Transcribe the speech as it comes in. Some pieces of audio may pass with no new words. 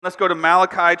Let's go to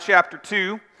Malachi chapter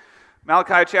 2.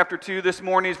 Malachi chapter 2 this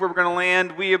morning is where we're going to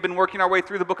land. We have been working our way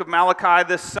through the book of Malachi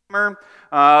this summer,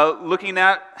 looking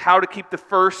at how to keep the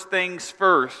first things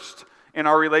first in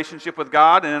our relationship with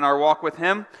God and in our walk with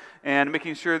Him, and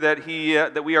making sure that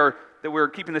we're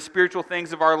keeping the spiritual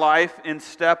things of our life in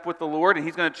step with the Lord. And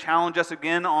He's going to challenge us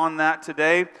again on that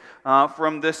today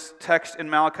from this text in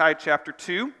Malachi chapter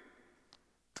 2.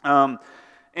 And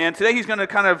today He's going to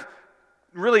kind of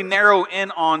really narrow in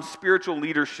on spiritual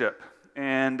leadership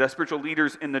and spiritual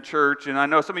leaders in the church. And I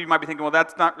know some of you might be thinking, well,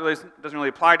 doesn't really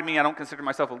apply to me. I don't consider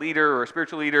myself a leader or a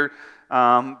spiritual leader.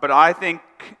 But I think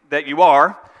that you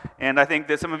are. And I think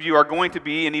that some of you are going to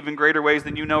be in even greater ways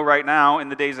than you know right now in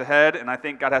the days ahead. And I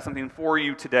think God has something for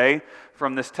you today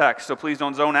from this text. So please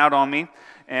don't zone out on me.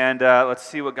 And let's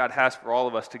see what God has for all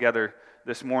of us together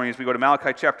this morning as we go to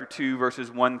Malachi chapter 2,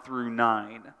 verses 1 through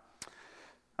 9.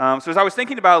 So as I was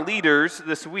thinking about leaders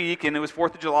this week, and it was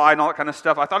 4th of July and all that kind of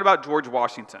stuff, I thought about George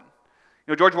Washington.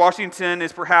 You know, George Washington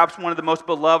is perhaps one of the most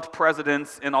beloved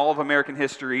presidents in all of American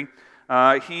history.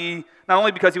 He, not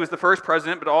only because he was the first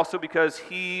president, but also because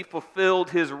he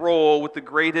fulfilled his role with the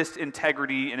greatest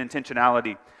integrity and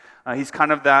intentionality. He's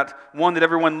kind of that one that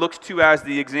everyone looks to as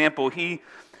the example. He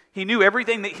knew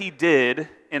everything that he did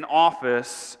in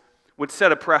office would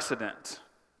set a precedent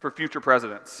for future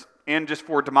presidents and just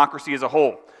for democracy as a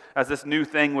whole, as this new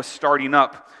thing was starting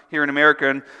up here in America.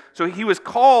 And so he was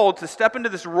called to step into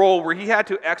this role where he had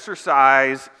to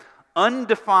exercise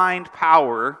undefined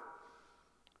power,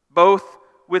 both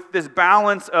with this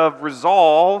balance of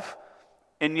resolve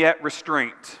and yet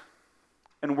restraint,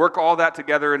 and work all that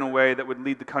together in a way that would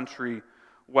lead the country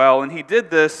well. And he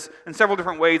did this in several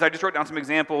different ways. I just wrote down some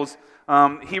examples.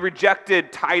 He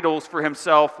rejected titles for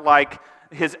himself like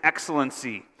His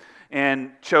Excellency,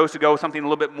 and chose to go with something a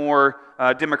little bit more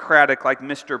democratic like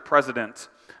Mr. President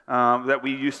that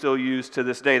we still use to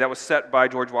this day. That was set by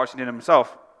George Washington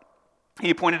himself.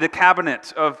 He appointed a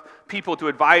cabinet of people to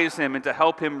advise him and to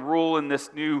help him rule in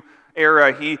this new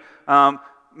era. He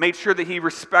made sure that he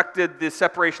respected the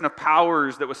separation of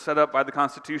powers that was set up by the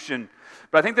Constitution.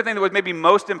 But I think the thing that was maybe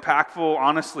most impactful,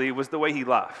 honestly, was the way he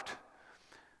left.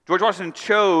 George Washington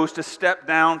chose to step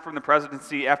down from the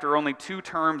presidency after only 2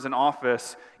 terms in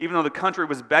office, even though the country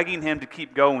was begging him to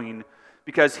keep going,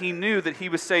 because he knew that he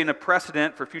was setting a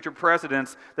precedent for future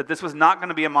presidents that this was not going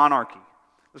to be a monarchy.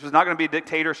 This was not going to be a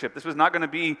dictatorship. This was not going to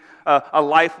be a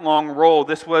lifelong role.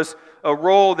 This was a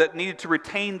role that needed to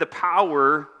retain the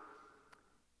power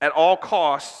at all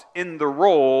costs in the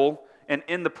role and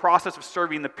in the process of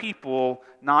serving the people,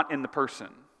 not in the person.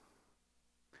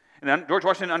 And George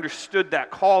Washington understood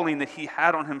that calling that he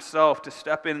had on himself to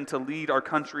step in to lead our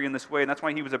country in this way. And that's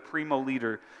why he was a primo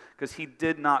leader, because he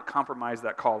did not compromise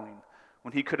that calling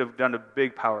when he could have done a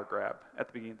big power grab at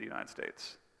the beginning of the United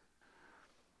States.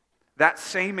 That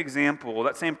same example,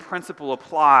 that same principle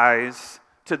applies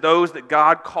to those that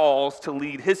God calls to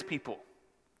lead His people,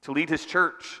 to lead His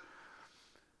church.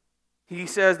 He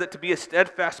says that to be a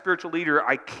steadfast spiritual leader,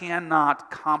 I cannot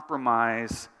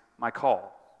compromise my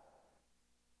call.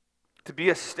 To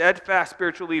be a steadfast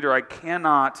spiritual leader, I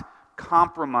cannot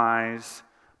compromise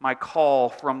my call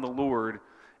from the Lord.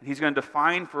 And He's going to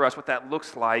define for us what that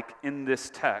looks like in this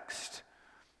text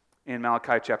in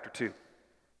Malachi chapter 2.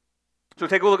 So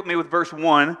take a look at me with verse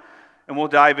 1, and we'll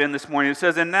dive in this morning. It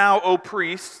says, "And now, O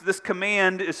priests, this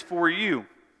command is for you.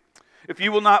 If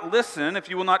you will not listen, if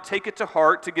you will not take it to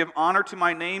heart to give honor to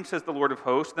my name, says the Lord of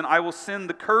hosts, then I will send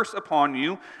the curse upon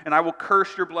you, and I will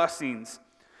curse your blessings.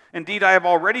 Indeed, I have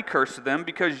already cursed them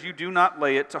because you do not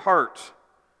lay it to heart.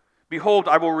 Behold,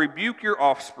 I will rebuke your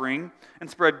offspring and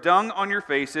spread dung on your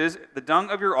faces, the dung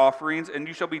of your offerings, and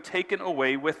you shall be taken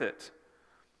away with it.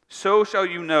 So shall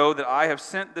you know that I have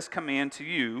sent this command to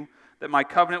you, that my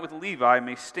covenant with Levi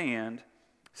may stand,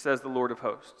 says the Lord of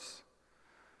hosts."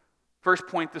 First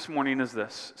point this morning is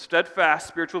this: steadfast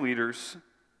spiritual leaders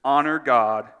honor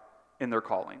God in their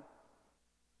calling.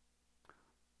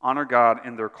 Honor God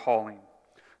in their calling.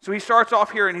 So he starts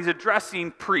off here and he's addressing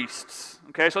priests.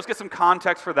 Okay, so let's get some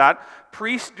context for that.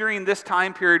 Priests during this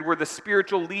time period were the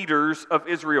spiritual leaders of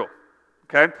Israel.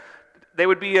 Okay, they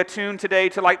would be attuned today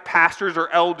to like pastors or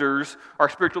elders are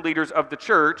spiritual leaders of the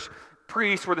church.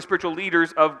 Priests were the spiritual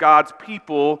leaders of God's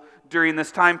people during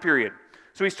this time period.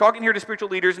 So he's talking here to spiritual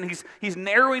leaders, and he's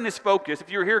narrowing his focus. If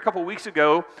you were here a couple weeks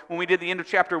ago when we did the end of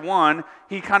chapter 1,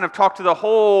 he kind of talked to the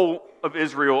whole of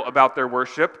Israel about their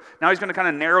worship. Now he's going to kind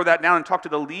of narrow that down and talk to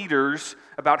the leaders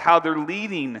about how they're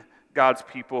leading God's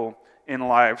people in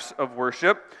lives of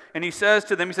worship. And he says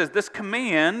to them, this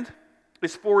command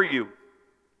is for you.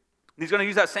 And he's going to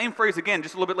use that same phrase again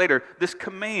just a little bit later. This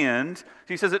command,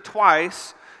 he says it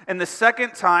twice. And the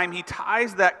second time, he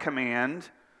ties that command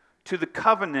to the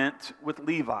covenant with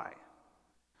Levi.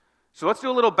 So let's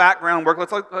do a little background work.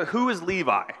 Let's look, who is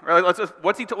Levi? Right?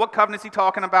 What covenant is he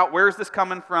talking about? Where is this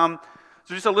coming from?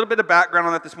 So just a little bit of background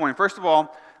on that this morning. First of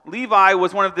all, Levi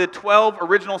was one of the 12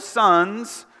 original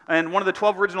sons and one of the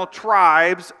 12 original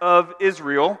tribes of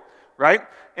Israel, right?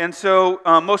 And so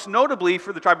most notably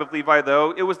for the tribe of Levi,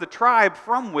 though, it was the tribe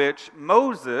from which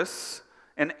Moses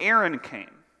and Aaron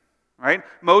came. Right?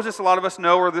 Moses, a lot of us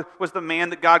know, was the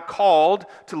man that God called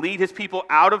to lead his people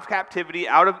out of captivity,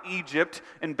 out of Egypt,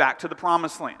 and back to the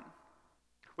promised land.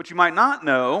 What you might not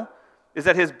know is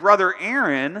that his brother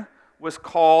Aaron was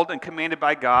called and commanded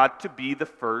by God to be the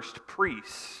first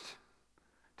priest,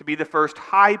 to be the first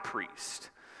high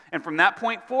priest. And from that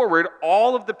point forward,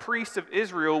 all of the priests of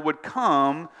Israel would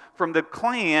come from the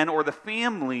clan or the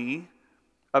family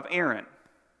of Aaron.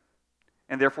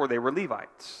 And therefore they were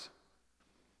Levites.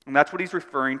 And that's what he's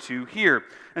referring to here.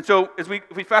 And so if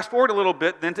we fast forward a little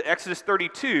bit then to Exodus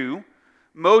 32,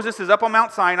 Moses is up on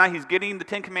Mount Sinai. He's getting the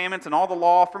Ten Commandments and all the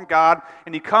law from God.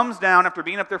 And he comes down after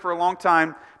being up there for a long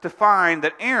time to find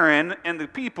that Aaron and the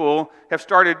people have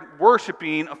started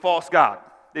worshiping a false god.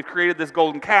 They've created this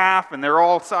golden calf, and they're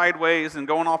all sideways and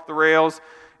going off the rails.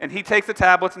 And he takes the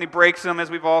tablets and he breaks them,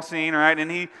 as we've all seen, right? And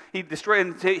he destroys.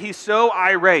 And he's so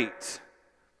irate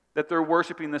that they're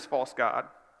worshiping this false god.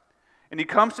 And he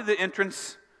comes to the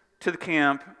entrance to the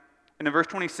camp, and in verse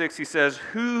 26 he says,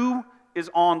 "Who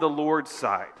is on the Lord's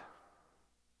side?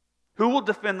 Who will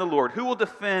defend the Lord? Who will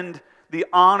defend the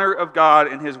honor of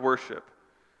God in his worship?"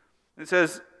 And it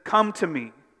says, "Come to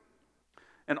me."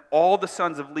 And all the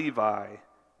sons of Levi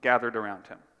gathered around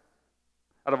him.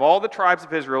 Out of all the tribes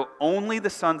of Israel, only the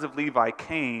sons of Levi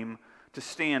came to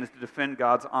stand to defend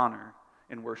God's honor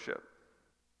in worship.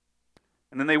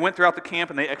 And then they went throughout the camp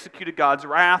and they executed God's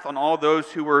wrath on all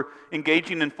those who were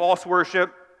engaging in false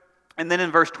worship. And then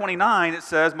in verse 29 it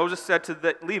says, Moses said to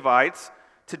the Levites,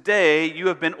 "Today you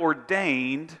have been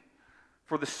ordained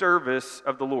for the service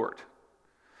of the Lord."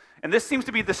 And this seems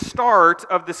to be the start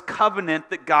of this covenant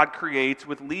that God creates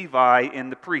with Levi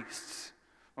and the priests.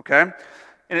 Okay?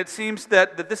 And it seems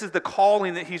that this is the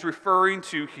calling that he's referring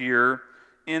to here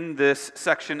in this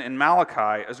section in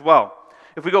Malachi as well.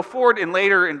 If we go forward and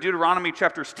later in Deuteronomy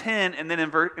chapters 10 and then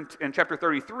in chapter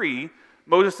 33,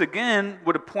 Moses again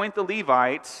would appoint the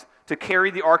Levites to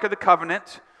carry the Ark of the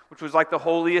Covenant, which was like the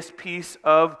holiest piece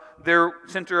of their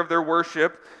center of their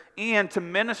worship, and to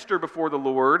minister before the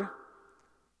Lord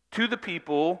to the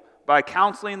people by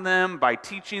counseling them, by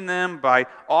teaching them, by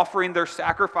offering their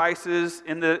sacrifices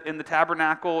in the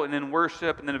tabernacle and in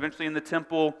worship, and then eventually in the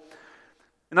temple.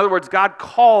 In other words, God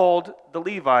called the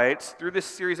Levites through this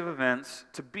series of events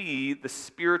to be the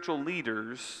spiritual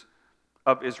leaders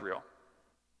of Israel.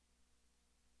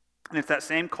 And it's that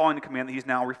same calling and command that he's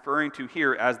now referring to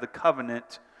here as the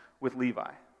covenant with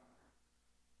Levi.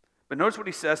 But notice what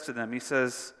he says to them. He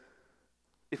says,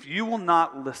 "If you will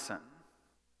not listen,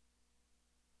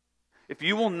 if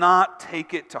you will not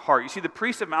take it to heart." You see, the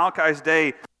priests of Malachi's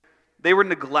day, they were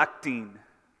neglecting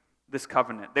this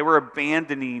covenant. They were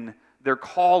abandoning their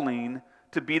calling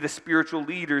to be the spiritual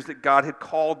leaders that God had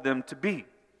called them to be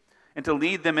and to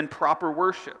lead them in proper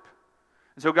worship.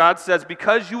 And so God says,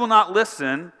 "Because you will not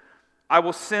listen, I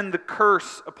will send the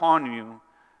curse upon you,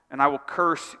 and I will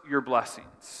curse your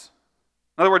blessings."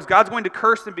 In other words, God's going to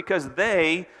curse them because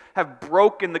they have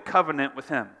broken the covenant with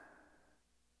him.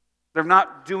 They're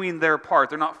not doing their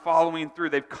part. They're not following through.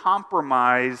 They've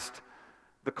compromised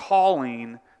the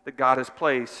calling that God has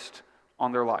placed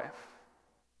on their life.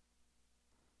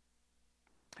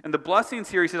 And the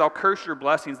blessings here, he says, "I'll curse your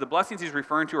blessings." The blessings he's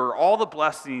referring to are all the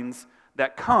blessings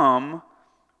that come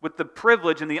with the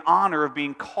privilege and the honor of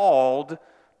being called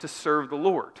to serve the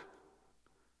Lord.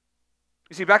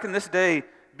 You see, back in this day,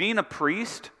 being a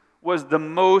priest was the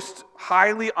most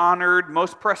highly honored,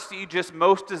 most prestigious,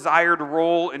 most desired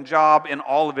role and job in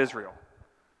all of Israel.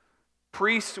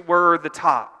 Priests were the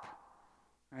top,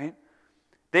 right?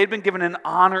 They'd been given an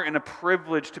honor and a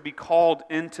privilege to be called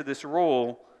into this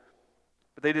role,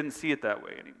 but they didn't see it that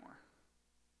way anymore.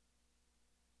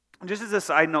 And just as a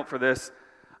side note for this,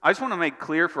 I just want to make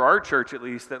clear for our church at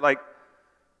least that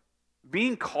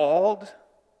being called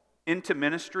into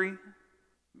ministry,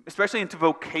 especially into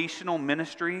vocational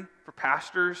ministry for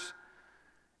pastors,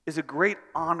 is a great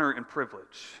honor and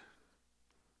privilege.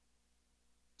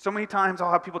 So many times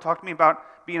I'll have people talk to me about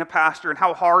being a pastor and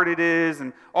how hard it is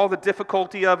and all the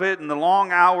difficulty of it and the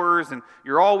long hours, and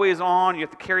you're always on, you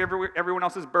have to carry everyone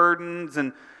else's burdens,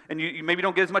 and you maybe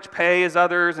don't get as much pay as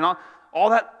others, and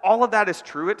all of that is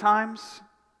true at times.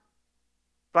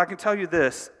 But I can tell you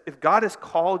this, if God has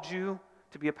called you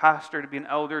to be a pastor, to be an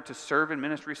elder, to serve in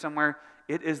ministry somewhere,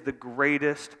 it is the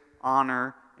greatest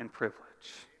honor and privilege.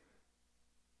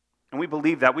 And we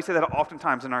believe that. We say that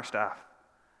oftentimes in our staff.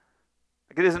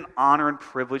 Like, it is an honor and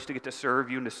privilege to get to serve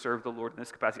you and to serve the Lord in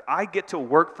this capacity. I get to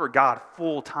work for God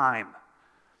full time.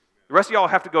 The rest of y'all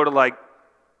have to go to like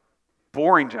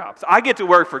boring jobs. I get to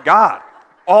work for God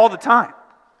all the time.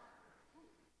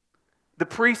 The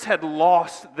priests had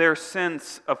lost their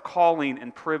sense of calling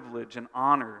and privilege and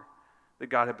honor that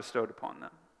God had bestowed upon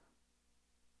them.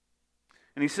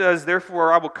 And he says,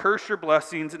 therefore, I will curse your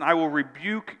blessings and I will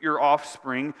rebuke your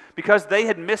offspring. Because they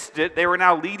had missed it, they were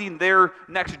now leading their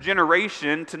next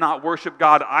generation to not worship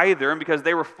God either. And because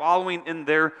they were following in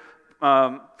their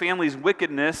family's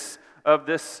wickedness of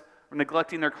this,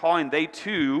 neglecting their calling, they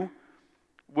too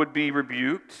would be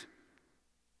rebuked.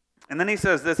 And then he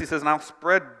says this, he says, and I'll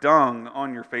spread dung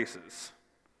on your faces,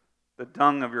 the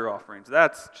dung of your offerings.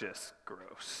 That's just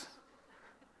gross,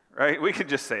 right? We could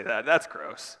just say that. That's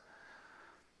gross.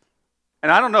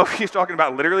 And I don't know if he's talking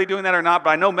about literally doing that or not,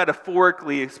 but I know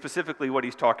metaphorically, specifically what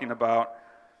he's talking about.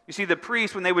 You see, the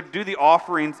priests, when they would do the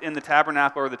offerings in the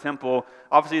tabernacle or the temple,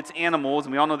 obviously it's animals,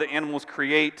 and we all know that animals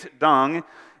create dung,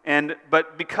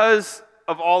 but because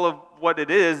of all of what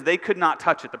it is, they could not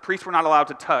touch it. The priests were not allowed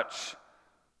to touch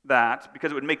that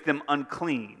because it would make them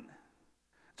unclean.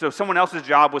 So someone else's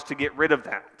job was to get rid of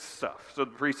that stuff, so the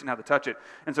priest didn't have to touch it.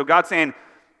 And so God's saying,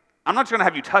 I'm not just going to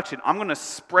have you touch it, I'm going to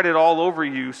spread it all over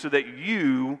you so that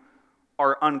you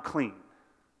are unclean.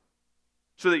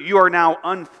 So that you are now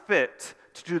unfit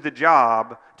to do the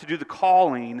job, to do the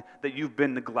calling that you've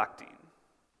been neglecting.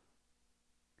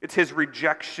 It's his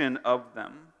rejection of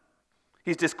them.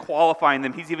 He's disqualifying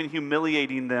them. He's even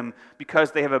humiliating them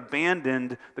because they have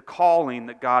abandoned the calling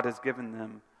that God has given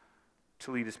them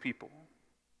to lead his people.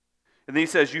 And then he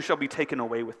says, you shall be taken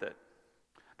away with it.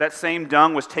 That same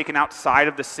dung was taken outside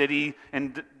of the city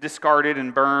and discarded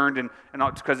and burned and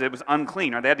because it was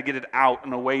unclean. Or they had to get it out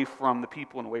and away from the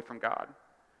people and away from God.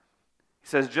 He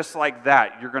says, just like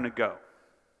that, you're going to go.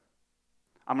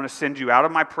 I'm going to send you out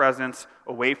of my presence,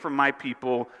 away from my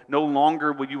people. No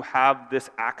longer will you have this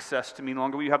access to me. No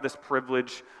longer will you have this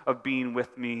privilege of being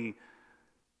with me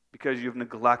because you've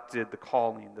neglected the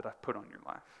calling that I've put on your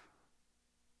life.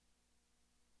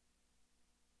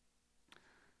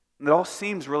 And it all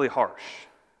seems really harsh.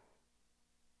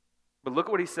 But look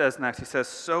at what he says next. He says,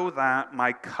 so that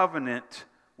my covenant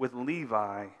with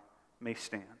Levi may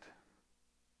stand.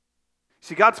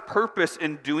 See, God's purpose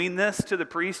in doing this to the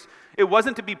priest, it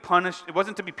wasn't to be punished, it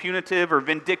wasn't to be punitive or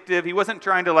vindictive. He wasn't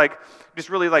trying to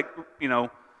just really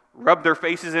rub their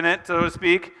faces in it, so to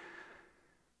speak.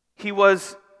 He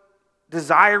was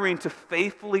desiring to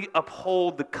faithfully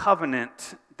uphold the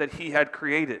covenant that he had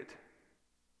created,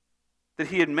 that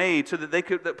he had made, so that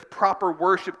that proper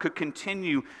worship could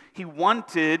continue. He's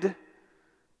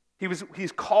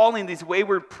calling these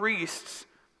wayward priests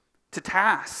to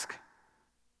task.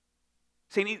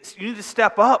 Saying, you need to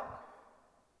step up.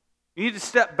 You need to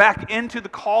step back into the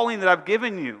calling that I've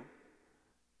given you.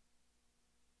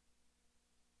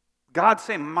 God's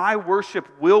saying, my worship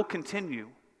will continue.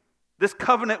 This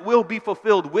covenant will be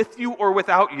fulfilled with you or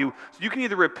without you. So you can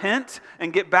either repent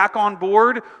and get back on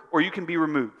board, or you can be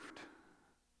removed.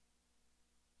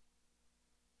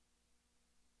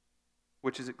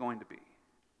 Which is it going to be?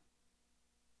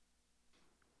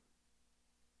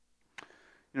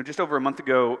 Just over a month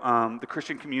ago, the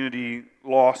Christian community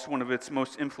lost one of its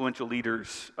most influential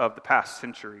leaders of the past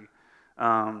century.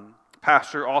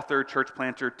 Pastor, author, church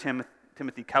planter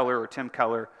Timothy Keller, or Tim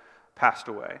Keller, passed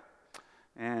away.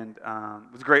 And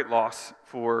it was a great loss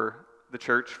for the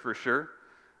church, for sure.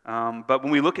 But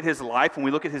when we look at his life, when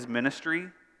we look at his ministry,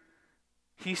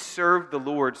 he served the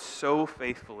Lord so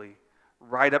faithfully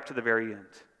right up to the very end.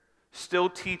 Still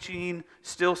teaching,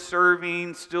 still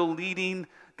serving, still leading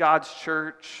God's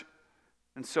church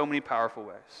in so many powerful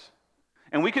ways.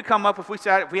 And we could come up, if we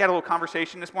had a little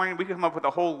conversation this morning, we could come up with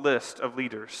a whole list of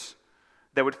leaders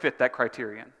that would fit that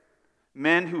criterion.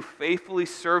 Men who faithfully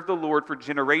served the Lord for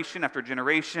generation after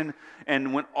generation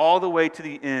and went all the way to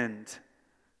the end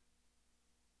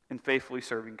in faithfully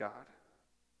serving God.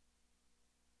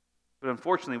 But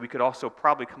unfortunately, we could also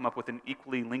probably come up with an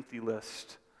equally lengthy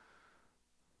list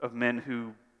of men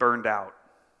who burned out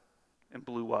and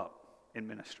blew up in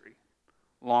ministry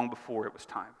long before it was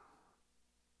time.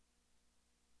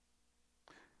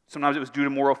 Sometimes it was due to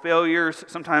moral failures.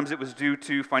 Sometimes it was due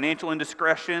to financial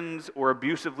indiscretions or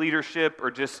abusive leadership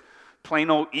or just plain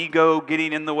old ego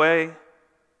getting in the way.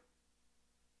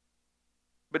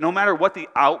 But no matter what the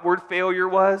outward failure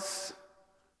was,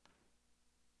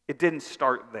 it didn't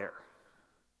start there.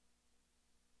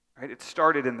 right? It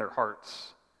started in their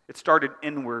hearts. It started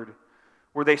inward,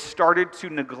 where they started to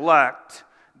neglect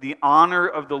the honor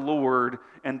of the Lord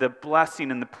and the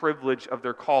blessing and the privilege of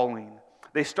their calling.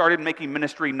 They started making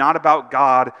ministry not about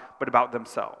God, but about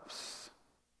themselves,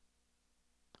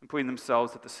 and putting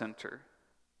themselves at the center.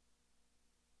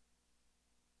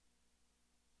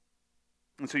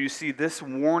 And so you see this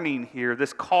warning here,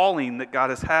 this calling that God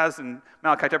has in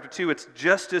Malachi chapter 2, it's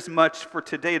just as much for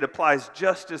today. It applies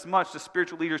just as much to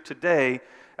spiritual leaders today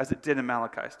as it did in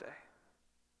Malachi's day.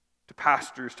 To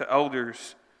pastors, to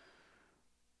elders.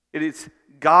 It is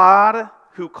God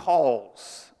who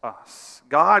calls us.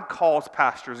 God calls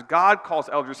pastors. God calls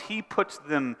elders. He puts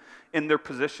them in their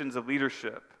positions of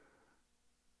leadership.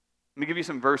 Let me give you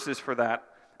some verses for that.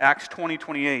 Acts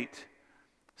 20:28.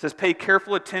 It says, "Pay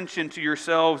careful attention to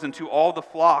yourselves and to all the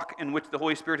flock in which the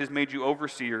Holy Spirit has made you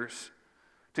overseers,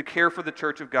 to care for the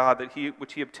church of God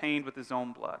which he obtained with his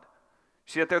own blood."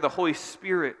 See that there? The Holy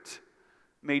Spirit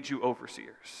made you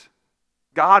overseers.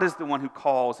 God is the one who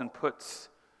calls and puts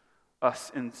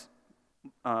us in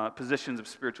positions of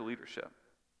spiritual leadership.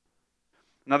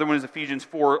 Another one is Ephesians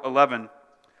 4:11.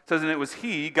 It says, "And it was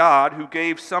he, God, who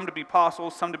gave some to be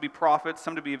apostles, some to be prophets,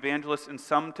 some to be evangelists, and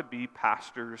some to be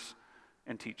pastors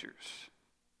and teachers."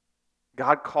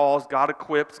 God calls, God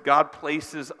equips, God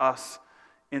places us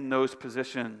in those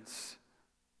positions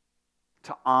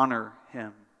to honor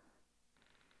him,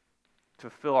 to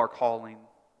fulfill our calling,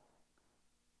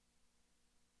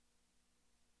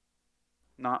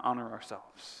 not honor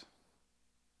ourselves.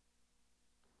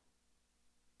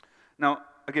 Now,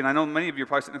 again, I know many of you are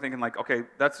probably sitting there thinking like, okay,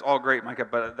 that's all great, Micah,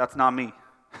 but that's not me.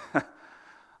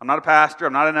 I'm not a pastor,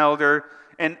 I'm not an elder,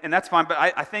 and that's fine, but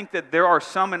I think that there are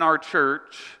some in our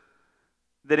church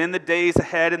that in the days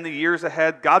ahead, in the years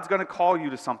ahead, God's going to call you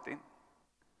to something.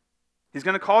 He's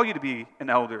going to call you to be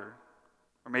an elder,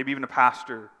 or maybe even a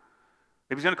pastor.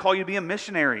 Maybe he's going to call you to be a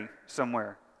missionary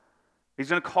somewhere. He's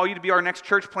going to call you to be our next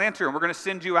church planter, and we're going to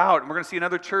send you out, and we're going to see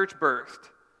another church birthed.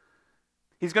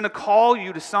 He's going to call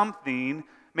you to something.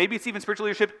 Maybe it's even spiritual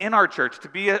leadership in our church, to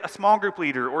be a small group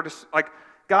leader, or to, like,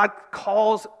 God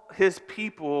calls his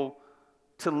people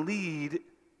to lead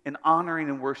in honoring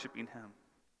and worshiping him.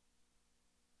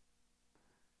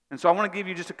 And so I want to give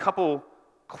you just a couple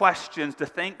questions to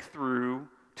think through,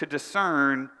 to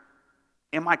discern,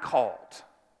 am I called?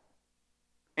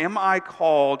 Am I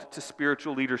called to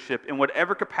spiritual leadership in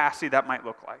whatever capacity that might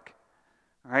look like?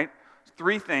 All right?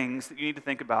 3 things that you need to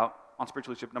think about on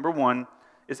spiritual leadership. Number 1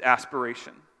 is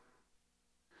aspiration.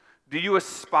 Do you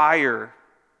aspire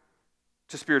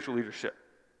to spiritual leadership?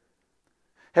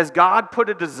 Has God put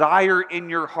a desire in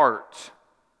your heart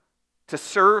to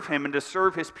serve him and to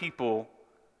serve his people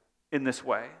in this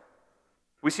way?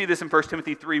 We see this in 1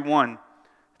 Timothy 3:1.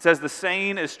 It says, "The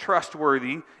saying is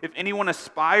trustworthy. If anyone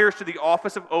aspires to the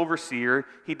office of overseer,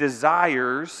 he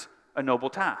desires a noble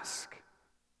task."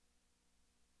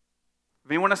 If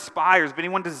anyone aspires, if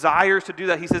anyone desires to do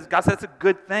that, he says, God says, that's a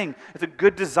good thing. It's a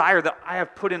good desire that I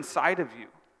have put inside of you.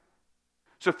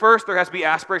 So first, there has to be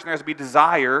aspiration, there has to be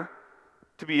desire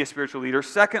to be a spiritual leader.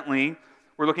 Secondly,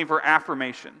 we're looking for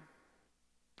affirmation.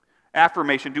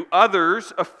 Affirmation. Do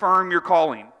others affirm your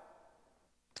calling?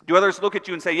 Do others look at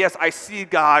you and say, yes, I see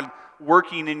God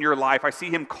working in your life. I see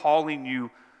him calling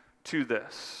you to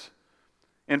this.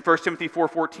 In 1 Timothy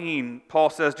 4:14, Paul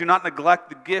says, "Do not neglect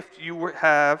the gift you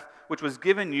have, which was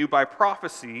given you by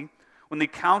prophecy, when the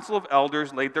council of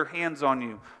elders laid their hands on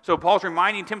you." So Paul's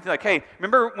reminding Timothy, like, hey,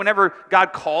 remember whenever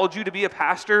God called you to be a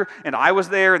pastor, and I was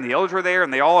there, and the elders were there,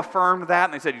 and they all affirmed that,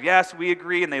 and they said, yes, we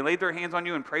agree, and they laid their hands on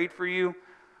you and prayed for you?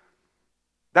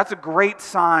 That's a great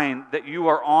sign that you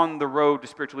are on the road to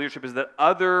spiritual leadership, is that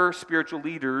other spiritual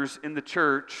leaders in the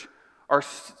church are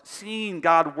seeing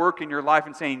God work in your life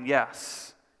and saying,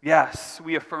 yes,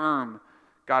 we affirm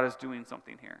God is doing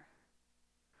something here.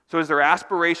 So is there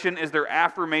aspiration, is there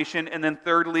affirmation, and then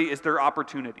thirdly, is there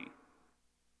opportunity?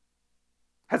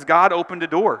 Has God opened a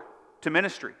door to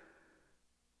ministry?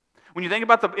 When you think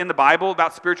about in the Bible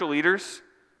about spiritual leaders,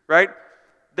 right?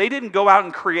 They didn't go out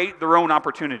and create their own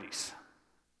opportunities.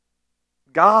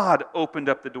 God opened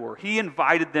up the door. He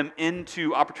invited them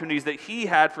into opportunities that he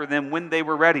had for them when they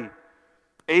were ready.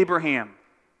 Abraham,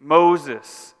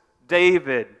 Moses,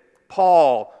 David,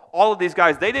 Paul, all of these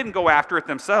guys, they didn't go after it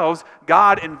themselves.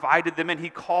 God invited them in. He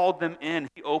called them in.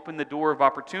 He opened the door of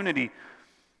opportunity.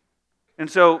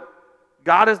 And so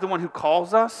God is the one who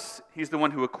calls us, he's the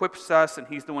one who equips us, and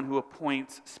he's the one who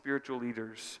appoints spiritual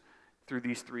leaders through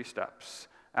these 3 steps: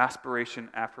 aspiration,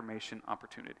 affirmation,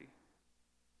 opportunity.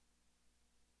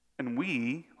 And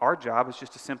our job is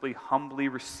just to simply humbly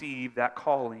receive that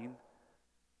calling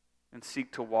and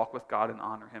seek to walk with God and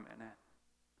honor him in it.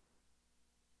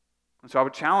 And so I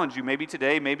would challenge you, maybe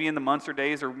today, maybe in the months or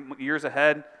days or years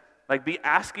ahead, be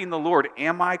asking the Lord,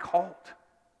 am I called?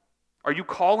 Are you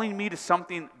calling me to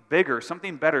something bigger,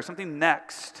 something better, something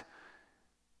next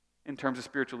in terms of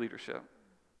spiritual leadership?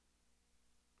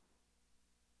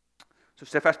 So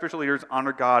steadfast spiritual leaders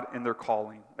honor God in their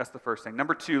calling. That's the first thing.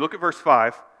 Number 2, look at verse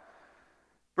 5.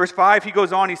 Verse 5, he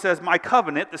goes on, he says, my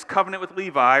covenant, this covenant with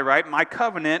Levi, right? My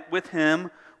covenant with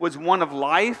him was one of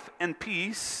life and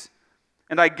peace,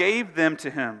 and I gave them to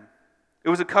him. It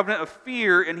was a covenant of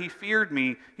fear, and he feared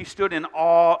me. He stood in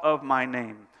awe of my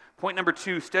name. Point number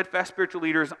 2, steadfast spiritual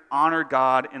leaders honor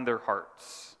God in their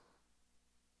hearts.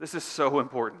 This is so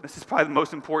important. This is probably the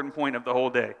most important point of the whole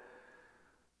day.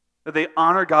 That they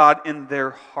honor God in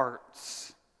their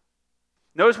hearts.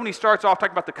 Notice when he starts off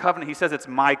talking about the covenant, he says it's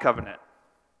my covenant.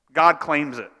 God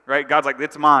claims it, right? God's like,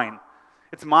 it's mine.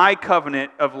 It's my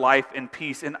covenant of life and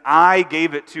peace, and I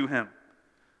gave it to him.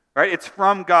 Right? It's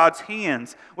from God's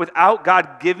hands. Without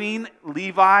God giving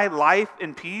Levi life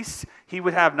and peace, he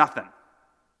would have nothing.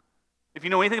 If you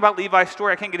know anything about Levi's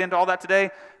story, I can't get into all that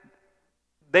today.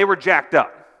 They were jacked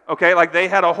up, okay? They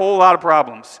had a whole lot of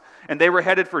problems. And they were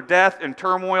headed for death and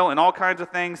turmoil and all kinds of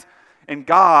things. And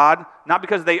God, not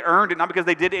because they earned it, not because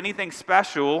they did anything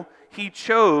special, he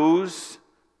chose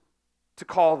to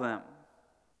call them.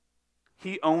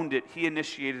 He owned it. He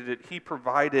initiated it. He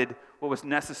provided what was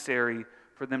necessary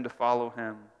for them to follow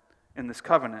him in this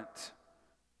covenant.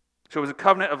 So it was a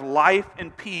covenant of life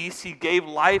and peace. He gave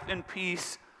life and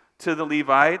peace to the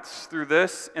Levites through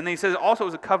this. And then he says also it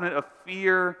was a covenant of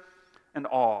fear and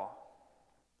awe.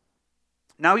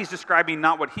 Now he's describing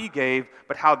not what he gave,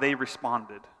 but how they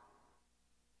responded.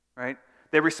 Right?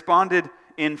 They responded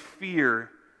in fear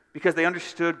because they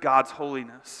understood God's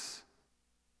holiness.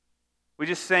 We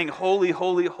just sang, holy,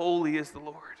 holy, holy is the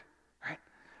Lord.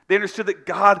 They understood that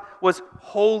God was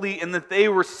holy and that they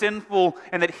were sinful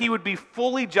and that he would be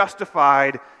fully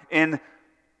justified in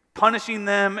punishing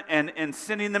them and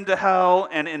sending them to hell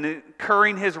and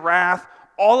incurring his wrath.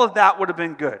 All of that would have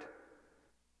been good.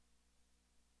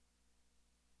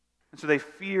 And so they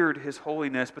feared his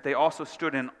holiness, but they also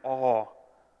stood in awe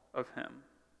of him.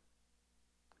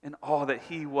 In awe that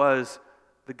he was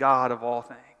the God of all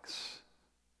things.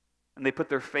 And they put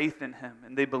their faith in him,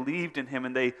 and they believed in him,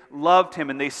 and they loved him,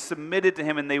 and they submitted to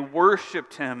him, and they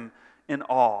worshiped him in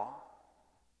awe.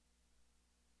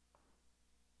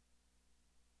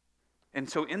 And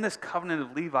so in this covenant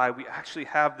of Levi, we actually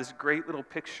have this great little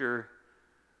picture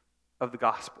of the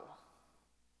gospel.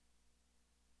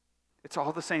 It's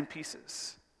all the same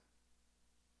pieces,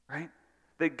 right?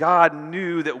 That God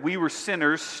knew that we were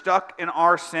sinners, stuck in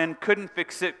our sin, couldn't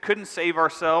fix it, couldn't save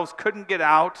ourselves, couldn't get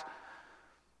out.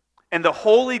 And the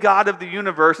holy God of the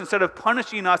universe, instead of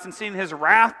punishing us and sending his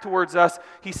wrath towards us,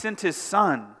 he sent his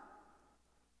son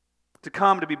to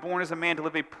come, to be born as a man, to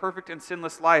live a perfect and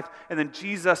sinless life. And then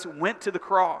Jesus went to the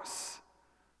cross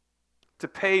to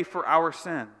pay for our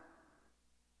sin,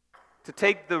 to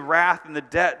take the wrath and the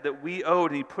debt that we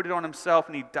owed, and he put it on himself,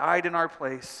 and he died in our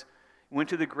place, went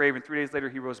to the grave, and 3 days later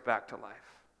he rose back to life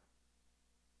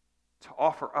to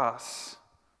offer us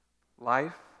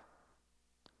life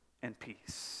and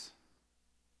peace.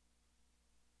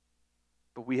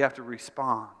 But we have to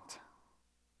respond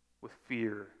with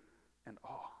fear and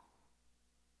awe,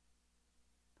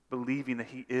 believing that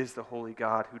he is the holy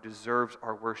God who deserves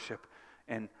our worship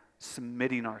and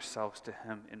submitting ourselves to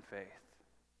him in faith.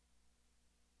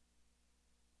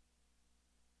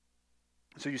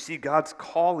 So you see, God's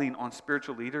calling on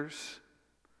spiritual leaders,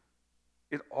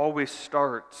 it always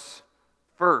starts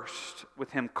first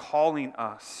with him calling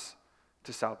us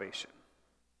to salvation.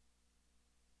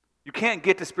 You can't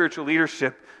get to spiritual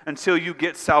leadership until you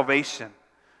get salvation,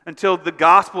 until the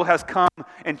gospel has come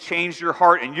and changed your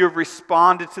heart and you've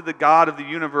responded to the God of the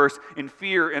universe in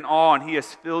fear and awe, and he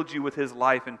has filled you with his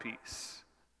life and peace.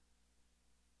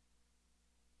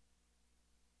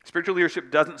 Spiritual leadership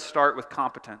doesn't start with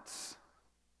competence.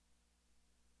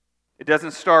 It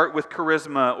doesn't start with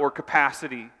charisma or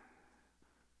capacity.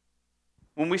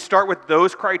 When we start with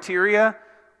those criteria,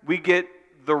 we get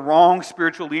the wrong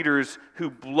spiritual leaders who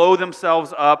blow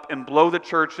themselves up and blow the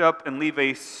church up and leave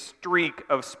a streak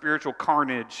of spiritual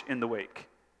carnage in the wake.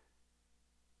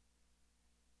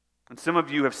 And some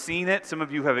of you have seen it, some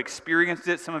of you have experienced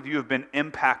it, some of you have been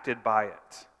impacted by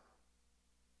it.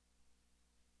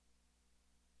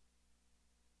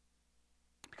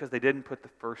 Because they didn't put the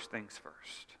first things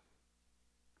first.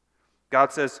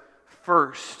 God says,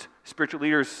 first, spiritual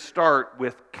leaders start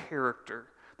with character.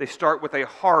 They start with a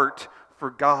heart for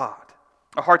God.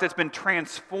 A heart that's been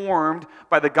transformed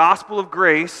by the gospel of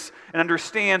grace and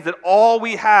understands that all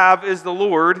we have is the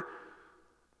Lord,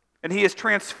 and He has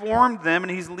transformed them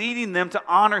and He's leading them to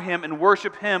honor Him and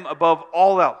worship Him above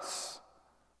all else.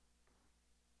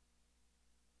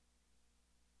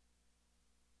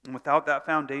 And without that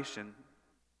foundation,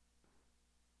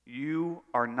 you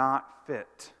are not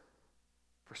fit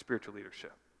for spiritual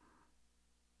leadership.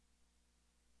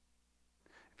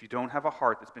 If you don't have a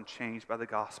heart that's been changed by the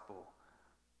gospel,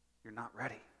 you're not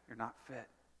ready. You're not fit.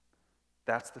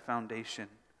 That's the foundation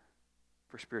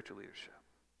for spiritual leadership.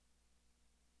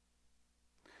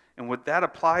 And what that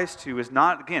applies to is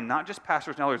not just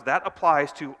pastors and elders. That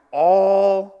applies to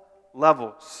all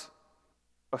levels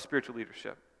of spiritual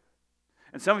leadership.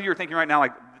 And some of you are thinking right now,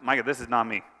 like, Micah, this is not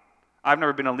me. I've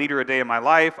never been a leader a day in my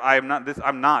life. This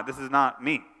is not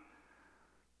me.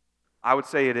 I would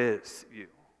say it is you.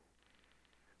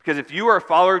 Because if you are a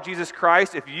follower of Jesus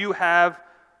Christ, if you have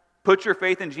put your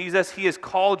faith in Jesus, He has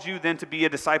called you then to be a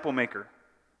disciple maker,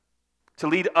 to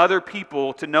lead other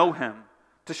people to know Him,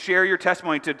 to share your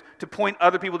testimony, to point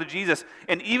other people to Jesus.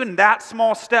 And even that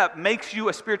small step makes you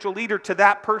a spiritual leader to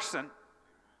that person.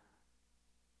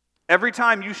 Every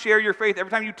time you share your faith, every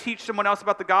time you teach someone else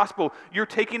about the gospel, you're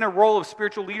taking a role of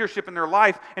spiritual leadership in their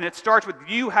life, and it starts with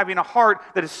you having a heart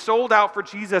that is sold out for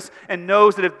Jesus and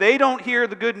knows that if they don't hear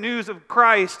the good news of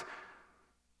Christ,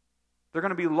 they're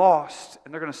going to be lost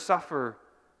and they're going to suffer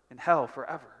in hell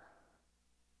forever.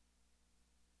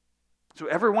 So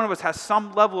every one of us has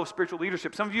some level of spiritual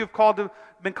leadership. Some of you have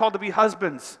been called to be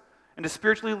husbands and to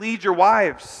spiritually lead your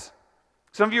wives.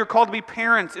 Some of you are called to be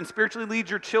parents and spiritually lead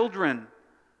your children.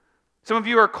 Some of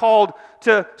you are called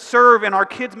to serve in our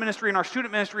kids ministry and our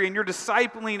student ministry, and you're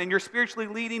discipling and you're spiritually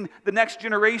leading the next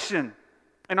generation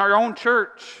in our own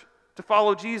church to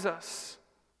follow Jesus.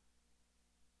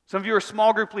 Some of you are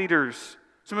small group leaders.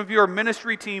 Some of you are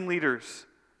ministry team leaders.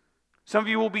 Some of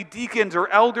you will be deacons or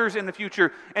elders in the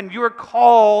future, and you are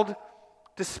called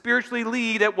to spiritually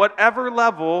lead at whatever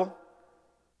level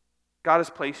God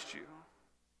has placed you.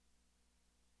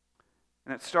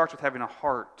 And it starts with having a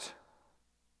heart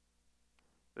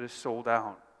that is sold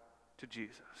out to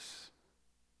Jesus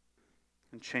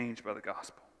and changed by the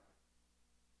gospel,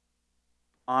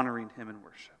 honoring Him in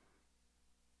worship.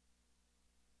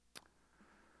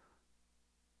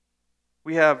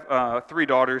 We have 3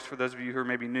 daughters, for those of you who are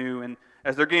maybe new, and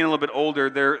as they're getting a little bit older,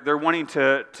 they're wanting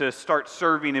to start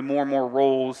serving in more and more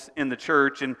roles in the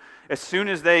church, and as soon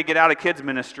as they get out of kids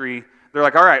ministry, they're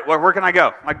like, all right, well, where can I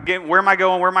go? Where am I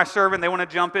going? Where am I serving? They want to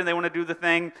jump in. They want to do the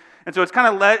thing. And so it's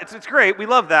kind of it's great. We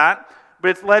love that. But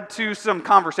it's led to some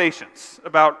conversations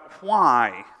about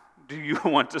why do you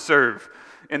want to serve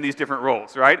in these different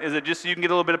roles, right? Is it just so you can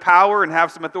get a little bit of power and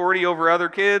have some authority over other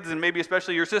kids and maybe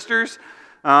especially your sisters?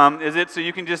 Is it so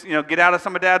you can just get out of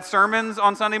some of Dad's sermons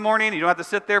on Sunday morning? You don't have to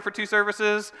sit there for 2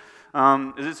 services?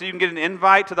 Is it so you can get an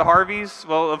invite to the Harveys?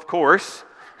 Well, of course.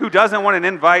 Who doesn't want an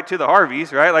invite to the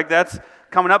Harveys, right? Like that's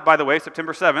coming up, by the way,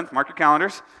 September 7th. Mark your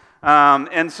calendars.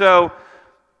 And so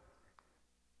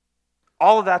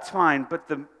all of that's fine, but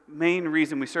the main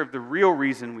reason we serve, the real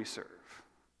reason we serve,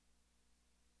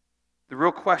 the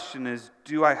real question is,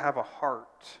 do I have a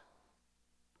heart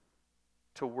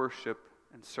to worship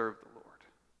and serve the Lord?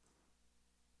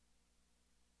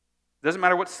 Doesn't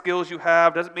matter what skills you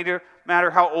have. Doesn't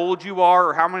matter how old you are,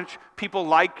 or how much people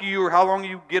like you, or how long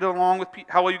you get along with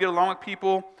how well you get along with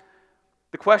people.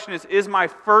 The question is my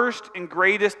first and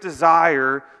greatest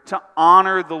desire to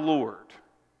honor the Lord?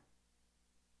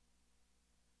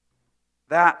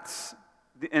 That's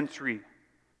the entry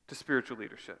to spiritual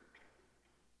leadership,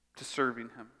 to serving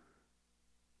Him.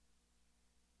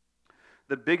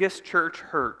 The biggest church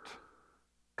hurt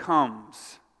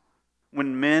comes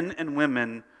when men and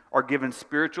women are given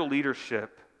spiritual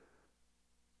leadership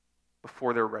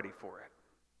before they're ready for it,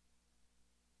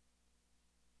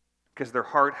 because their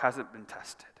heart hasn't been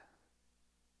tested.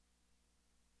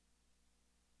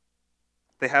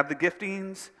 They have the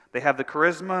giftings, they have the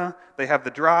charisma, they have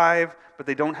the drive, but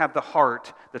they don't have the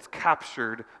heart that's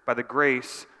captured by the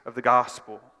grace of the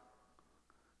gospel.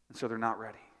 And so they're not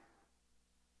ready.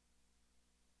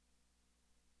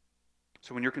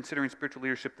 So when you're considering spiritual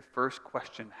leadership, the first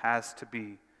question has to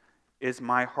be, is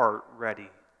my heart ready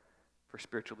for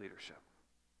spiritual leadership?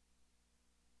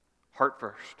 Heart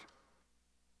first.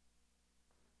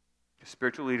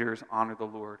 Spiritual leaders honor the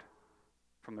Lord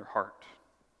from their heart.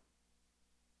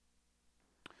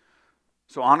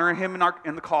 So honor Him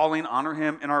in the calling, honor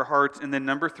Him in our hearts. And then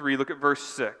number 3, look at verse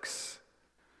 6.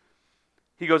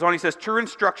 He goes on, he says, true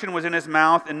instruction was in His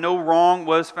mouth, and no wrong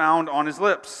was found on His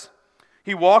lips.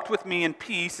 He walked with me in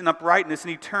peace and uprightness, and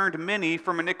He turned many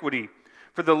from iniquity.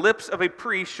 For the lips of a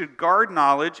priest should guard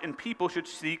knowledge, and people should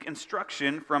seek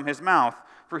instruction from his mouth,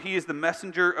 for he is the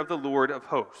messenger of the Lord of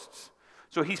hosts.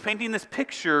 So he's painting this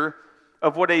picture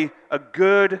of what a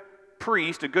good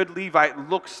priest, a good Levite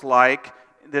looks like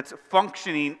that's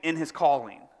functioning in his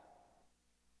calling.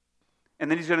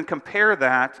 And then he's going to compare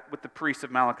that with the priests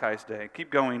of Malachi's day.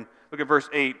 Keep going. Look at verse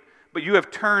 8. But you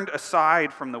have turned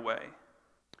aside from the way.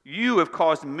 You have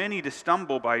caused many to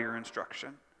stumble by your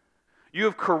instruction. You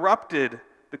have corrupted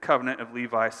the covenant of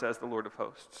Levi, says the Lord of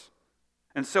hosts.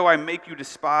 And so I make you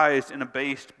despised and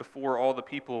abased before all the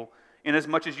people,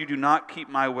 inasmuch as you do not keep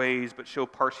my ways, but show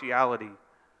partiality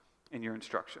in your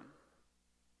instruction.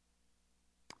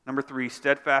 Number 3,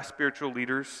 steadfast spiritual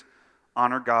leaders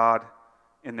honor God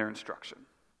in their instruction.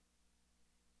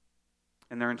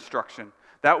 In their instruction.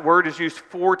 That word is used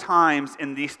 4 times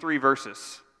in these 3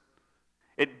 verses.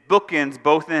 It bookends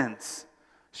both ends,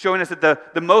 showing us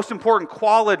that the most important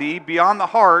quality beyond the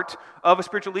heart of a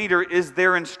spiritual leader is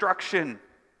their instruction.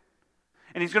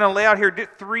 And he's going to lay out here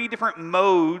 3 different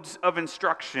modes of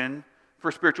instruction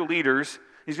for spiritual leaders.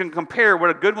 He's going to compare what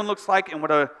a good one looks like and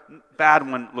what a bad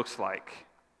one looks like.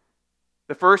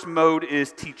 The first mode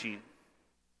is teaching.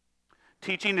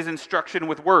 Teaching is instruction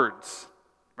with words,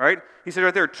 right? He said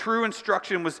right there, true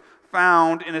instruction was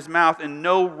found in his mouth and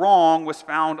no wrong was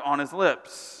found on his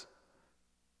lips.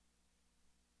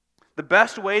 The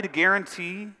best way to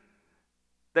guarantee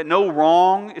that no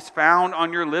wrong is found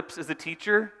on your lips as a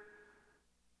teacher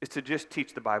is to just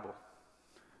teach the Bible.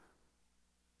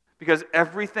 Because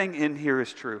everything in here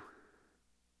is true.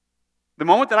 The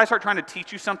moment that I start trying to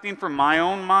teach you something from my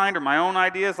own mind or my own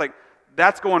ideas, like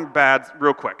that's going bad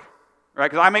real quick, right?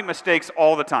 Because I make mistakes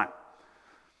all the time.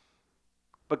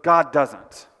 But God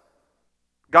doesn't.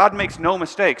 God makes no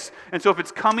mistakes. And so if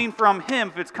it's coming from Him,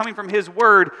 if it's coming from His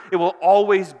Word, it will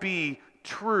always be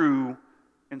true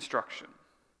instruction.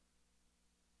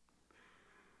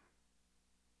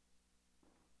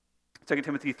 2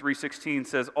 Timothy 3:16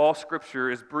 says, all Scripture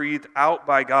is breathed out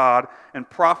by God and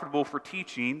profitable for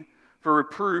teaching, for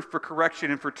reproof, for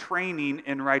correction, and for training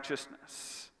in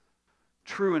righteousness.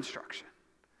 True instruction.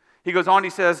 He goes on, he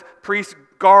says, priests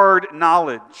guard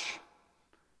knowledge,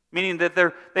 meaning that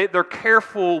they're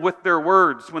careful with their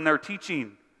words when they're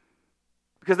teaching,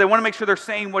 because they want to make sure they're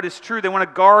saying what is true. They want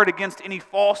to guard against any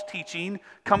false teaching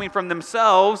coming from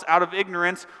themselves out of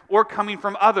ignorance or coming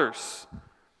from others.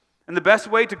 And the best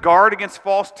way to guard against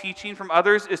false teaching from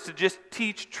others is to just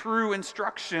teach true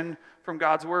instruction from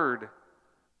God's Word.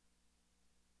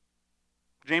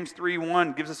 James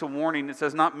 3:1 gives us a warning. It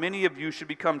says, not many of you should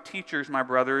become teachers, my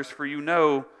brothers, for you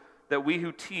know that we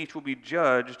who teach will be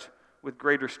judged with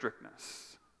greater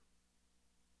strictness.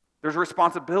 There's a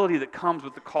responsibility that comes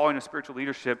with the calling of spiritual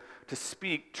leadership to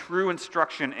speak true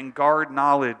instruction and guard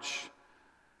knowledge.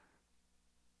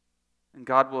 And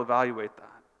God will evaluate that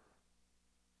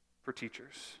for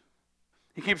teachers.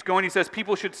 He keeps going. He says,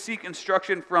 people should seek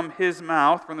instruction from his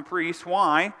mouth, from the priest.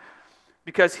 Why?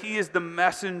 Because he is the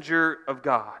messenger of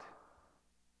God.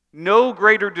 No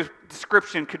greater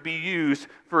description could be used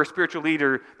for a spiritual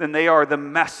leader than they are the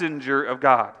messenger of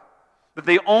God. That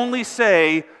they only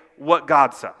say what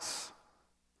God says.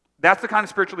 That's the kind of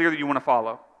spiritual leader that you want to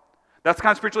follow. That's the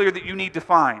kind of spiritual leader that you need to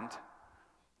find.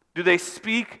 Do they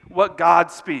speak what God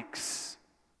speaks?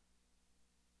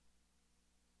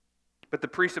 But the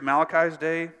priests of Malachi's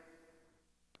day,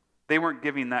 they weren't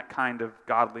giving that kind of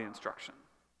godly instruction.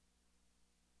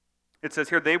 It says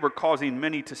here they were causing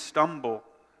many to stumble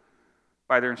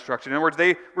by their instruction. In other words,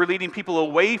 they were leading people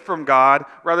away from God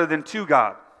rather than to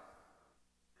God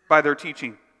by their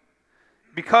teaching.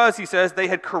 Because, he says, they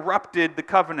had corrupted the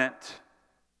covenant.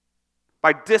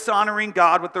 By dishonoring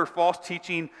God with their false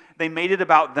teaching, they made it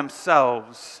about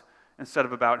themselves instead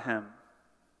of about Him.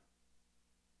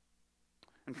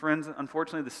 And friends,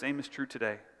 unfortunately, the same is true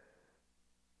today.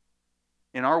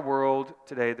 In our world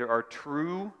today, there are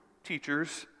true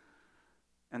teachers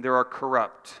and there are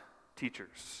corrupt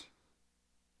teachers.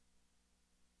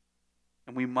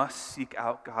 And we must seek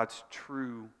out God's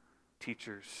true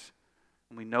teachers.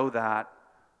 And we know that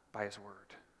by His Word.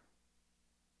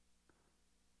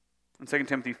 In 2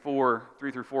 Timothy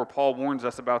 4:3-4, Paul warns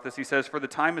us about this. He says, for the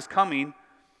time is coming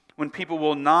when people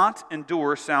will not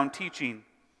endure sound teaching,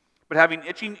 but having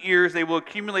itching ears, they will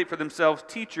accumulate for themselves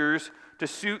teachers to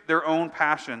suit their own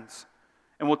passions,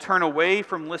 and will turn away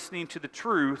from listening to the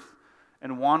truth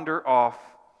and wander off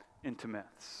into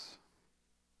myths.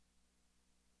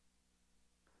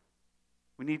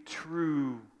 We need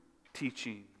true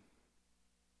teaching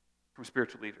from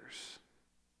spiritual leaders.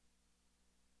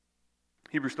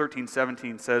 Hebrews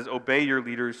 13:17 says, obey your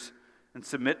leaders and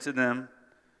submit to them,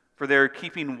 for they are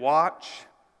keeping watch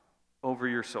over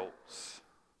your souls.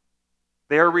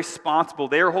 They are responsible.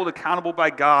 They are held accountable by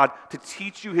God to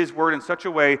teach you His word in such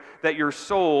a way that your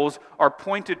souls are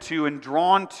pointed to and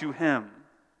drawn to Him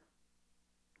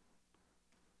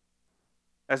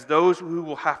as those who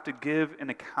will have to give an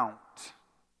account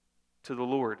to the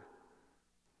Lord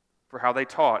for how they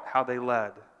taught, how they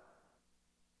led.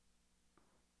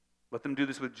 Let them do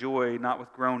this with joy, not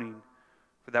with groaning,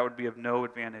 for that would be of no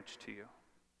advantage to you.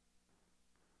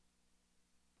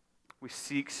 We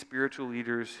seek spiritual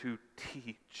leaders who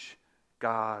teach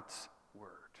God's word,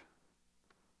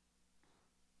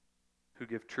 who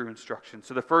give true instruction.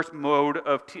 So the first mode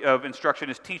of instruction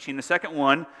is teaching. The second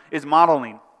one is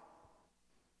modeling.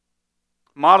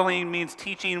 Modeling means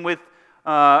teaching with,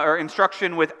 or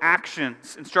instruction with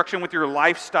actions, instruction with your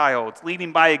lifestyle. It's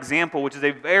leading by example, which is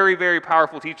a very, very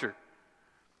powerful teacher.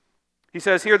 He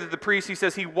says here that the priest, he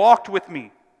says, he walked with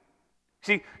me.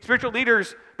 See, spiritual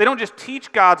leaders, they don't just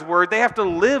teach God's word, they have to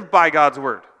live by God's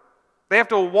word. They have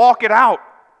to walk it out.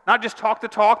 Not just talk the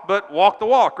talk, but walk the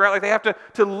walk, right? Like they have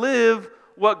to live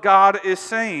what God is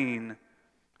saying.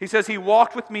 He says, he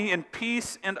walked with me in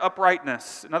peace and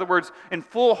uprightness. In other words, in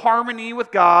full harmony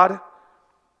with God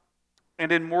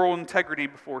and in moral integrity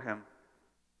before Him.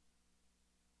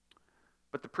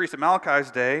 But the priests of Malachi's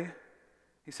day,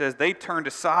 he says, they turned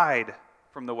aside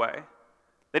from the way.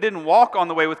 They didn't walk on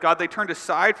the way with God. They turned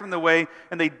aside from the way,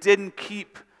 and they didn't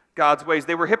keep God's ways.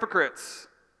 They were hypocrites,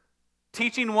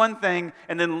 teaching one thing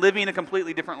and then living a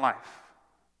completely different life.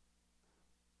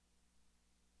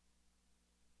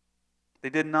 They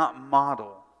did not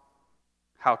model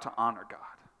how to honor God.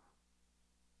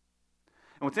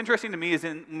 And what's interesting to me is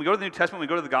when we go to the New Testament, when we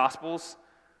go to the Gospels,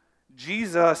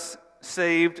 Jesus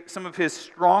saved some of His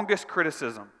strongest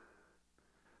criticism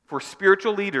for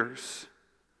spiritual leaders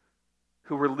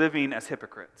who were living as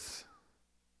hypocrites.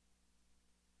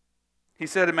 He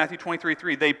said in Matthew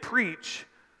 23:3, they preach,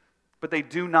 but they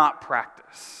do not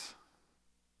practice.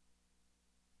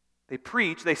 They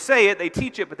preach, they say it, they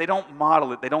teach it, but they don't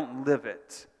model it, they don't live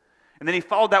it. And then he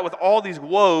followed that with all these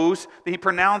woes that he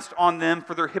pronounced on them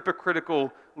for their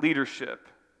hypocritical leadership.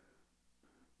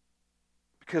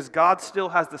 Because God still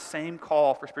has the same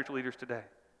call for spiritual leaders today.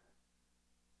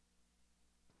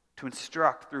 To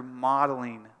instruct through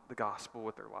modeling the gospel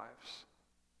with their lives.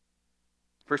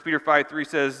 1 Peter 5:3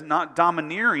 says, not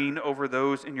domineering over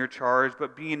those in your charge,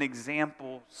 but being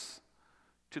examples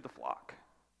to the flock.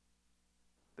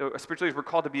 The spiritual leaders were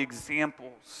called to be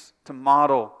examples, to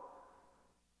model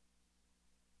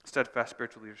steadfast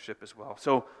spiritual leadership as well.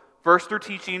 So first through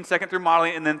teaching, second through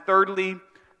modeling, and then thirdly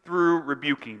through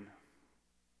rebuking.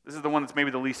 This is the one that's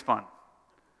maybe the least fun.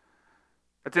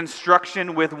 It's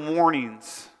instruction with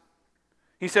warnings.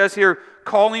 He says here,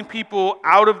 calling people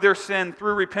out of their sin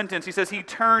through repentance. He says he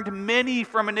turned many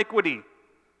from iniquity.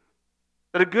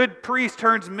 That a good priest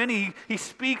turns many. He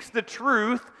speaks the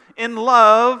truth in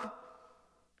love,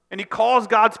 and he calls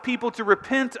God's people to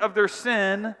repent of their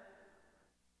sin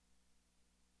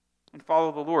and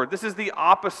follow the Lord. This is the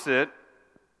opposite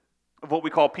of what we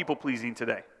call people-pleasing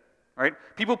today, right?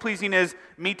 People-pleasing is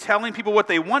me telling people what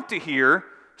they want to hear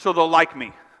so they'll like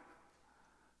me.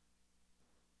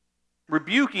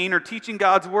 Rebuking or teaching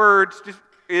God's words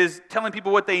is telling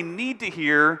people what they need to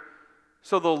hear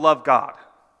so they'll love God,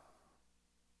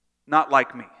 not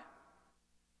like me.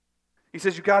 He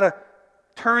says you've got to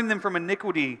turn them from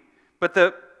iniquity. But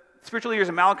the spiritual leaders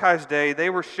in Malachi's day, they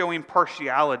were showing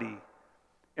partiality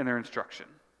in their instruction,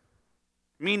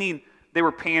 meaning they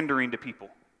were pandering to people.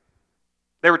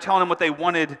 They were telling them what they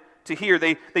wanted to hear.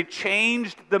 They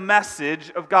changed the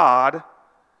message of God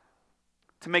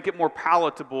to make it more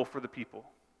palatable for the people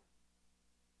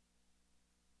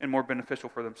and more beneficial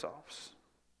for themselves.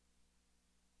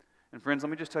 And friends,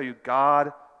 let me just tell you,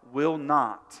 God will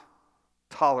not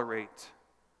tolerate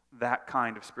that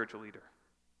kind of spiritual leader.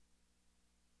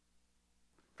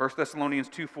 1 Thessalonians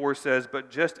 2:4 says,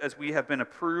 but just as we have been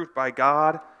approved by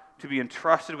God to be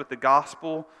entrusted with the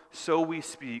gospel, so we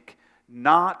speak,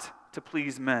 not to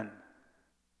please men,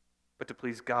 but to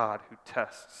please God who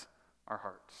tests our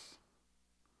hearts.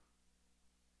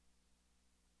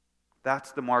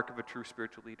 That's the mark of a true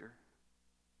spiritual leader.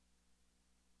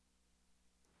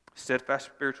 Steadfast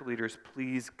spiritual leaders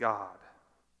please God,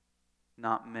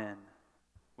 not men,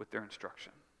 with their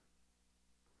instruction.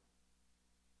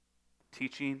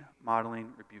 Teaching,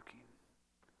 modeling, rebuking.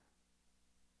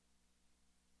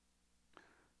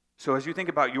 So as you think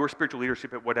about your spiritual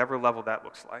leadership at whatever level that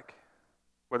looks like,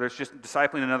 whether it's just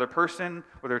discipling another person,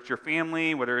 whether it's your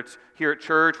family, whether it's here at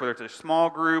church, whether it's a small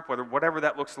group, whatever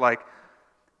that looks like,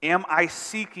 am I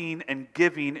seeking and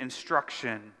giving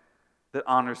instruction that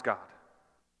honors God?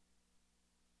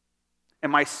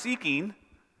 Am I seeking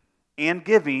and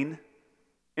giving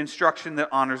instruction that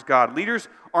honors God? Leaders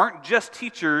aren't just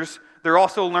teachers, they're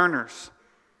also learners.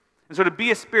 And so to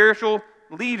be a spiritual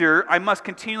leader, I must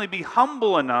continually be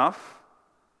humble enough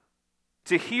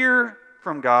to hear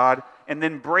from God and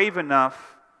then brave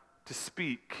enough to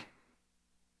speak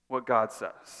what God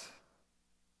says.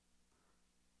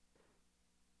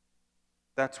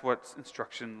 That's what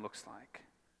instruction looks like.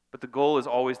 But the goal is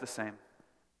always the same: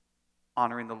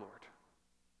 honoring the Lord.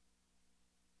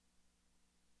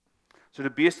 So to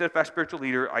be a steadfast spiritual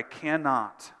leader, I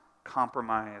cannot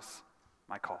compromise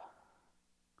my call.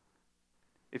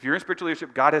 If you're in spiritual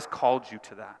leadership, God has called you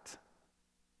to that.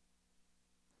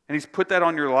 And He's put that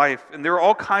on your life. And there are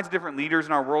all kinds of different leaders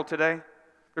in our world today.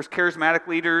 There's charismatic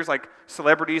leaders like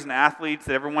celebrities and athletes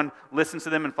that everyone listens to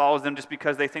them and follows them just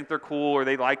because they think they're cool or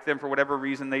they like them for whatever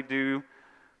reason they do.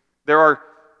 There are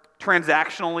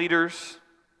transactional leaders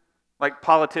like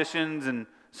politicians and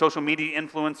social media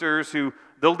influencers who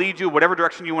they'll lead you whatever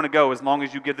direction you want to go as long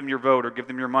as you give them your vote or give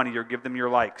them your money or give them your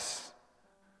likes.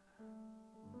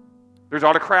 There's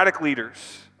autocratic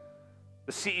leaders.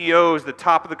 The CEOs, the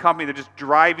top of the company, they're just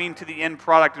driving to the end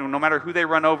product and no matter who they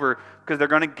run over because they're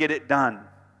going to get it done.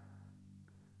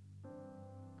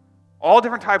 All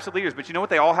different types of leaders, but you know what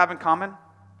they all have in common?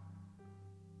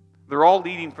 They're all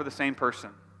leading for the same person,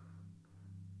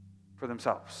 for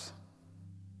themselves.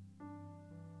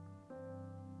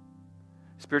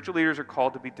 Spiritual leaders are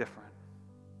called to be different.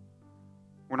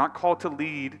 We're not called to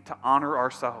lead to honor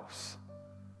ourselves.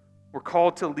 We're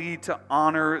called to lead to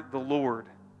honor the Lord.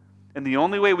 And the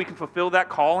only way we can fulfill that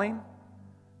calling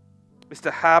is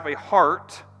to have a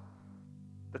heart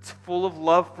that's full of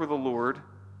love for the Lord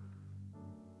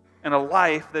and a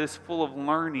life that is full of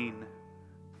learning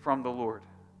from the Lord.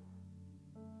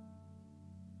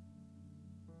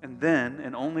 And then,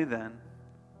 and only then,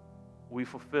 we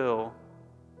fulfill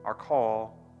our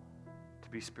call to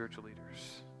be spiritual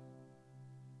leaders.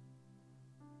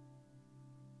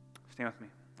 Stand with me.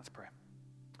 Let's pray.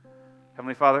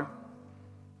 Heavenly Father,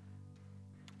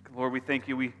 Lord, we thank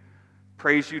you. We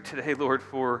praise you today, Lord,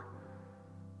 for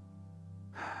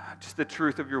just the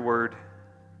truth of your word.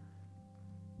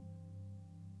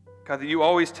 God, that you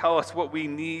always tell us what we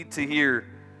need to hear,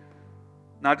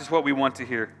 not just what we want to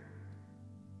hear.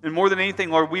 And more than anything,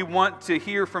 Lord, we want to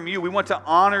hear from you. We want to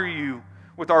honor you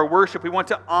with our worship. We want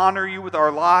to honor you with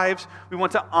our lives. We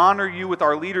want to honor you with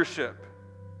our leadership.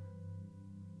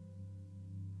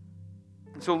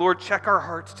 And so, Lord, check our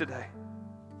hearts today.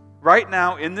 Right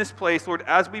now, in this place, Lord,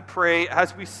 as we pray,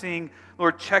 as we sing,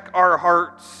 Lord, check our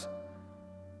hearts.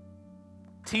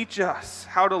 Teach us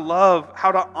how to love,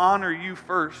 how to honor you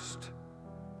first,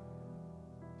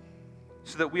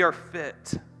 so that we are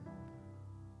fit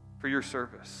for your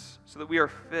service, so that we are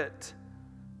fit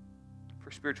for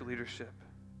spiritual leadership.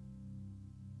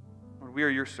 Lord, we are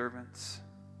your servants.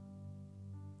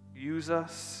 Use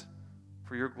us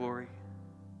for your glory.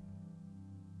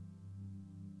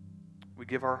 We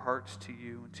give our hearts to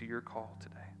you and to your call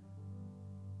today.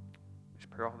 We just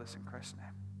pray all this in Christ's name.